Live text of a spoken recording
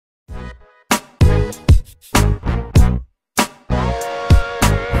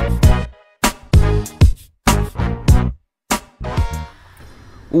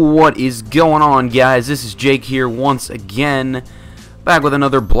What is going on, guys? This is Jake here once again, back with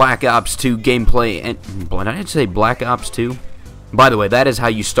another Black Ops 2 gameplay. And did I say Black Ops 2? By the way, that is how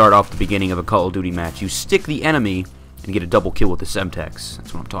you start off the beginning of a Call of Duty match. You stick the enemy and get a double kill with the Semtex.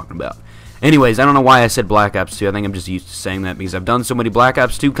 That's what I'm talking about. Anyways, I don't know why I said Black Ops 2. I think I'm just used to saying that because I've done so many Black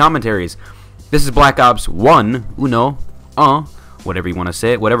Ops 2 commentaries. This is Black Ops 1, whatever you want to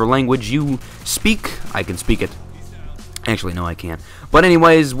say it, whatever language you speak, I can speak it. Actually, no, I can't. But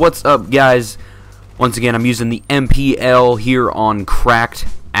anyways, what's up, guys? Once again, I'm using the MPL here on Cracked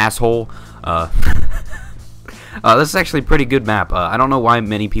Asshole. This is actually a pretty good map. I don't know why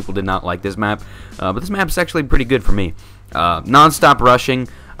many people did not like this map, but this map's actually pretty good for me. Non-stop rushing,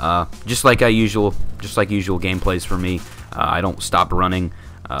 just like usual gameplays for me. I don't stop running.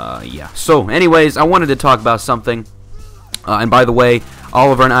 Yeah. So, anyways, I wanted to talk about something. And by the way,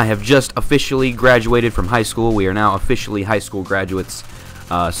 Oliver and I have just officially graduated from high school. We are now officially high school graduates.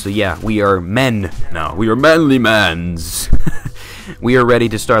 So yeah, we are men now. We are manly mans. We are ready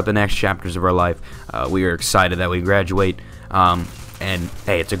to start the next chapters of our life. We are excited that we graduate. And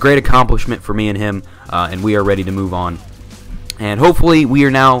hey, it's a great accomplishment for me and him. And we are ready to move on. And hopefully we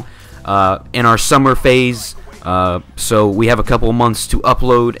are now in our summer phase. So we have a couple of months to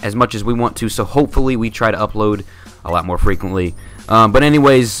upload as much as we want to. So hopefully we try to upload a lot more frequently. But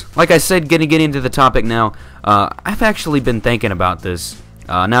anyways, like I said, getting into the topic now, I've actually been thinking about this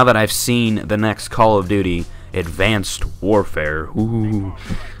now that I've seen the next Call of Duty, Advanced Warfare. Ooh.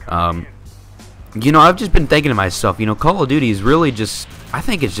 You know, I've just been thinking to myself, you know, Call of Duty is really just, I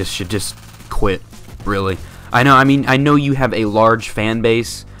think it just should just quit, really. I know you have a large fan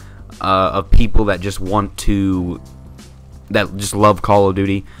base of people that just that just love Call of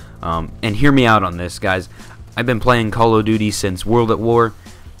Duty. And hear me out on this, guys. I've been playing Call of Duty since World at War.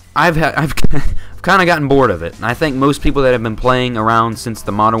 I've kind of gotten bored of it. And I think most people that have been playing around since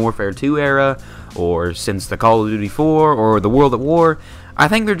the Modern Warfare 2 era, or since the Call of Duty 4, or the World at War, I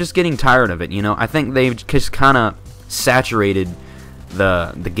think they're just getting tired of it. You know, I think they've just kind of saturated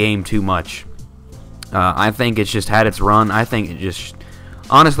the game too much. I think it's just had its run. I think it just,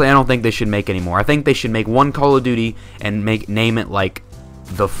 honestly, I don't think they should make any more. I think they should make one Call of Duty and name it like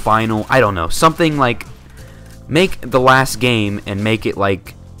the final. I don't know, something like. Make the last game and make it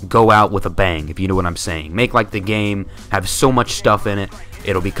like go out with a bang, if you know what I'm saying. Make like the game have so much stuff in it,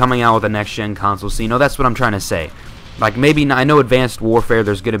 it'll be coming out with a next gen console. So you know, that's what I'm trying to say. Like maybe I know Advanced Warfare,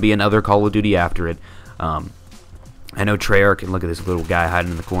 there's gonna be another Call of Duty after it. I know Treyarch, and look at this little guy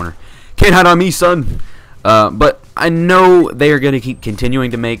hiding in the corner. Can't hide on me, son. But I know they are gonna keep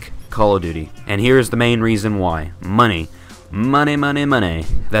continuing to make Call of Duty, and here's the main reason why: money, money, money, money.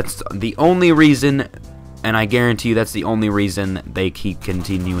 That's the only reason. And I guarantee you that's the only reason they keep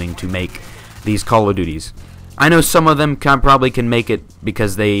continuing to make these Call of Duties. I know some of them probably can make it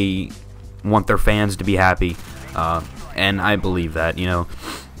because they want their fans to be happy. And I believe that, you know.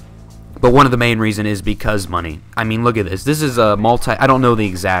 But one of the main reasons is because money. I mean, look at this. This is a I don't know the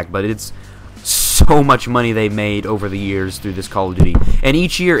exact, but it's so much money they made over the years through this Call of Duty. And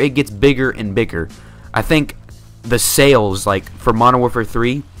each year it gets bigger and bigger. I think the sales, like, for Modern Warfare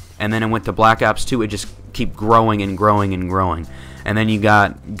 3, and then it went to Black Ops 2, it just keep growing and growing and growing. And then you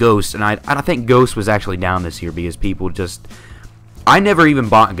got Ghost, and I think Ghost was actually down this year because people just... I never even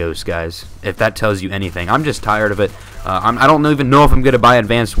bought Ghost, guys, if that tells you anything. I'm just tired of it. I don't even know if I'm going to buy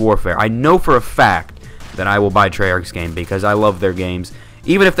Advanced Warfare. I know for a fact that I will buy Treyarch's game because I love their games.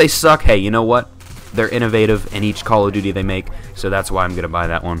 Even if they suck, hey, you know what? They're innovative in each Call of Duty they make, so that's why I'm going to buy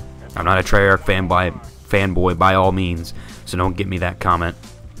that one. I'm not a Treyarch fanboy by all means, so don't give me that comment.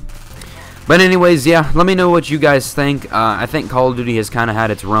 But anyways, yeah, let me know what you guys think. I think Call of Duty has kind of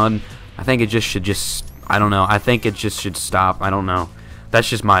had its run. I think it just should I don't know. I think it just should stop. I don't know. That's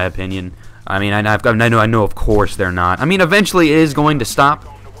just my opinion. I mean, I know of course they're not. I mean, eventually it is going to stop.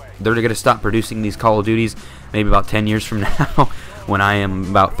 They're going to stop producing these Call of Duties maybe about 10 years from now when I am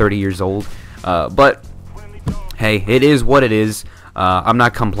about 30 years old. But, hey, it is what it is. I'm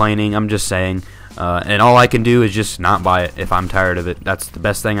not complaining. I'm just saying. And all I can do is just not buy it if I'm tired of it. That's the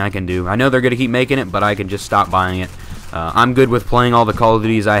best thing I can do. I know they're going to keep making it, but I can just stop buying it. I'm good with playing all the Call of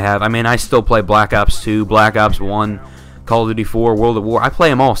Duties I have. I mean, I still play Black Ops 2, Black Ops 1, Call of Duty 4, World at War. I play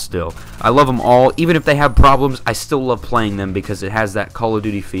them all still. I love them all. Even if they have problems, I still love playing them because it has that Call of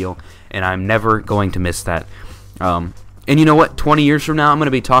Duty feel, and I'm never going to miss that. And you know what? 20 years from now, I'm going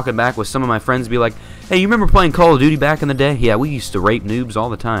to be talking back with some of my friends and be like, hey, you remember playing Call of Duty back in the day? Yeah, we used to rape noobs all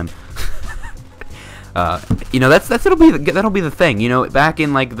the time. You know, that'll be the thing. You know, back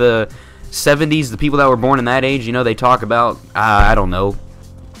in like the 70s, the people that were born in that age, you know, they talk about I don't know,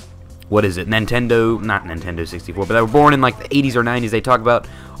 what is it, Nintendo, not Nintendo 64, but they were born in like the 80s or 90s, they talk about,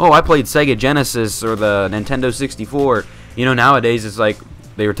 oh, I played Sega Genesis or the Nintendo 64. You know, nowadays it's like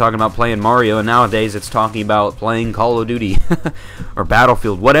they were talking about playing Mario, and nowadays it's talking about playing Call of Duty or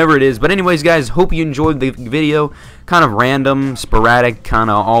Battlefield, whatever it is. But anyways, guys, hope you enjoyed the video. Kind of random, sporadic, kind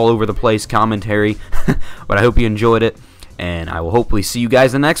of all over the place commentary, but I hope you enjoyed it, and I will hopefully see you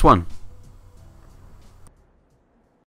guys in the next one.